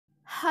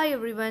Hi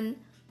everyone,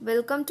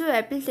 welcome to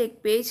Apple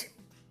Tech page.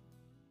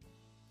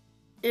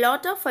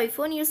 Lot of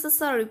iPhone users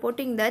are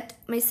reporting that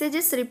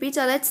messages repeat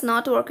alerts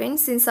not working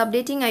since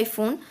updating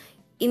iPhone.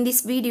 In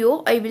this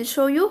video, I will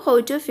show you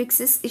how to fix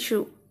this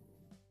issue.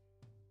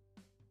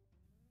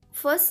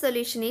 First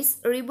solution is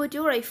reboot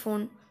your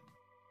iPhone.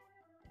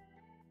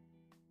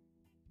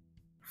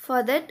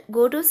 For that,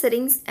 go to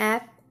Settings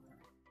app.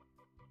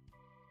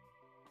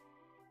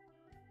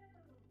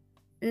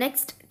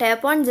 Next,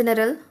 tap on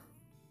General.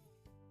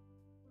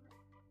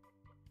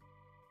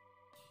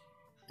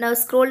 Now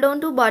scroll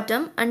down to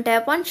bottom and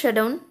tap on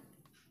Shutdown.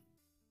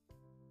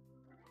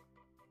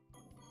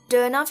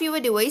 Turn off your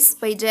device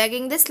by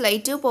dragging the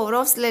slide to power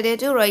off slider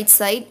to right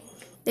side.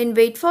 Then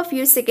wait for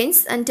few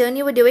seconds and turn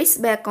your device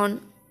back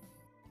on.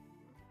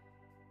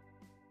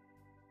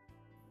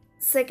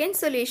 Second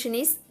solution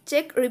is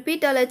check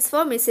repeat alerts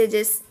for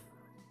messages.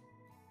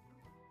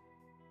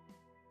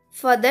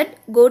 For that,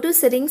 go to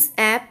Settings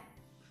app.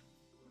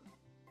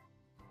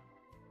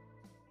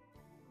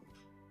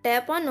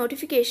 Tap on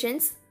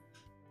Notifications.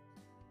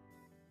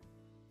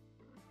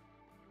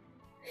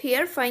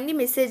 Here find the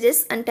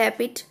messages and tap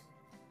it.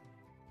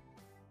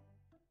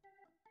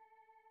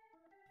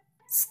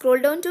 Scroll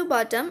down to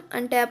bottom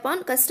and tap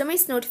on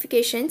Customize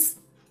Notifications.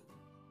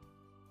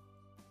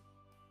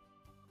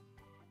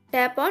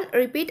 Tap on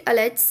Repeat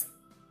Alerts.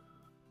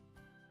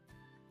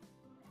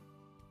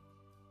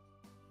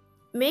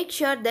 Make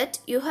sure that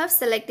you have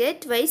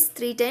selected twice,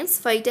 3 times,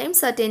 5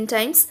 times or 10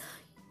 times.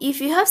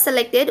 If you have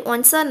selected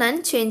once or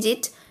none, change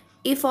it.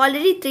 If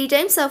already 3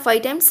 times or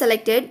 5 times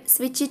selected,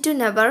 switch it to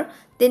never,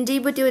 then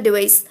reboot your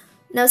device.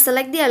 Now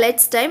select the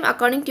alerts time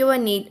according to your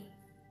need.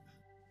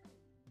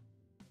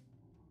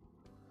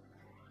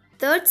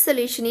 Third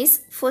solution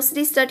is force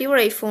restart your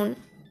iPhone.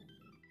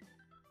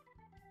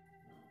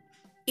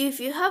 If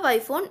you have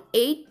iPhone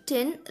 8,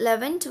 10,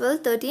 11, 12,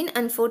 13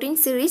 and 14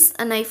 series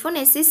and iPhone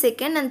SE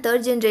second and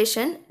third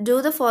generation,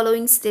 do the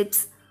following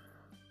steps.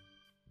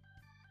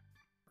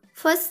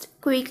 First,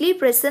 quickly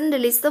press and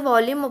release the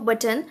volume up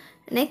button.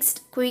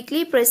 Next,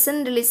 quickly press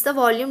and release the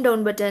volume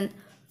down button.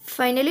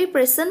 Finally,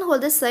 press and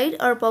hold the side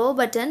or power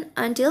button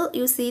until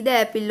you see the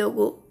Apple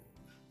logo.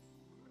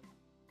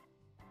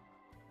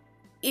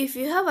 If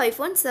you have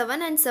iPhone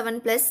 7 and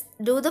 7 Plus,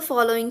 do the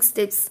following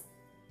steps.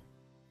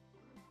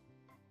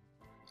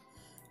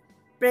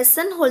 Press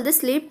and hold the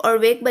sleep or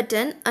wake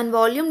button and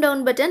volume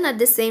down button at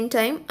the same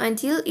time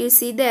until you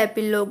see the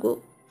Apple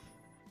logo.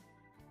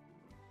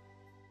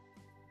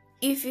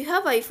 If you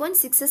have iPhone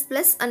 6s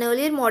Plus and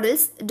earlier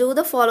models, do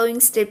the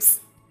following steps.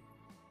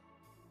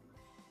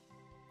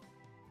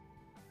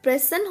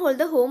 Press and hold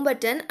the home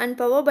button and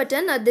power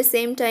button at the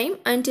same time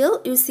until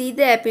you see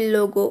the Apple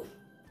logo.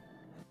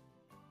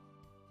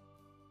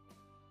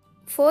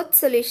 Fourth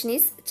solution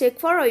is check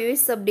for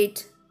iOS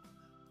update.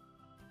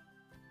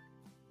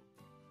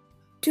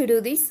 To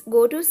do this,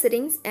 go to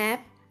Settings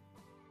app.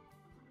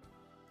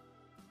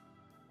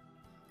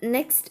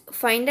 Next,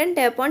 find and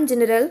tap on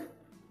General.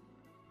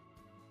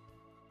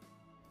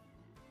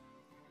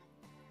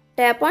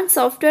 Tap on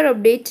Software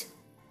Update.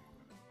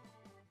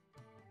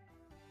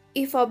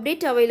 If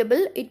update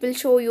available, it will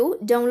show you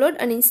download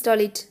and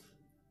install it.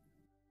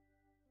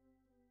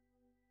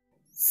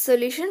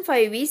 Solution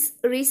 5 is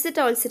reset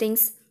all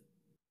settings.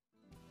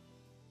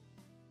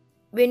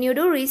 When you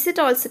do reset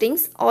all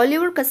settings, all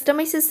your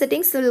customized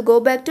settings will go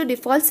back to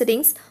default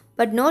settings,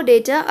 but no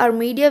data or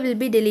media will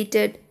be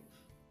deleted.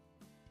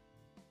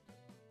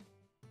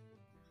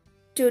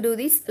 To do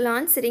this,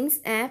 launch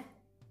Settings app.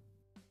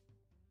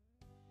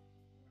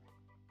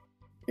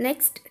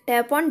 Next,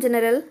 tap on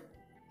General.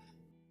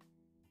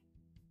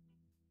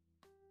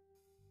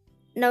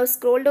 Now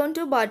scroll down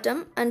to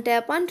bottom and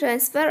tap on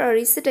Transfer or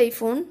Reset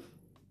iPhone.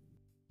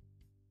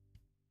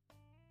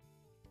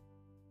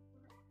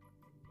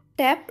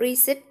 Tap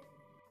Reset.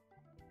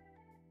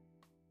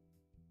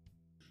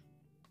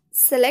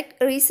 Select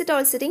Reset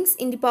all settings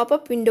in the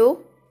pop-up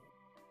window.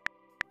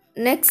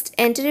 Next,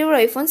 enter your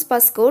iPhone's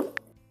passcode.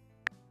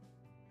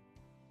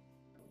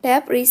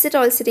 Tap Reset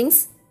all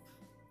settings.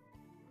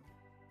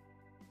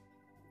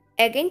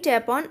 Again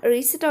tap on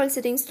Reset all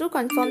settings to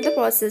confirm the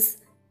process.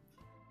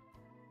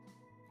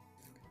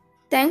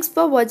 Thanks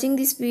for watching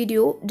this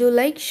video. Do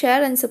like,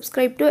 share and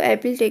subscribe to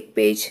Apple Tech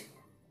page.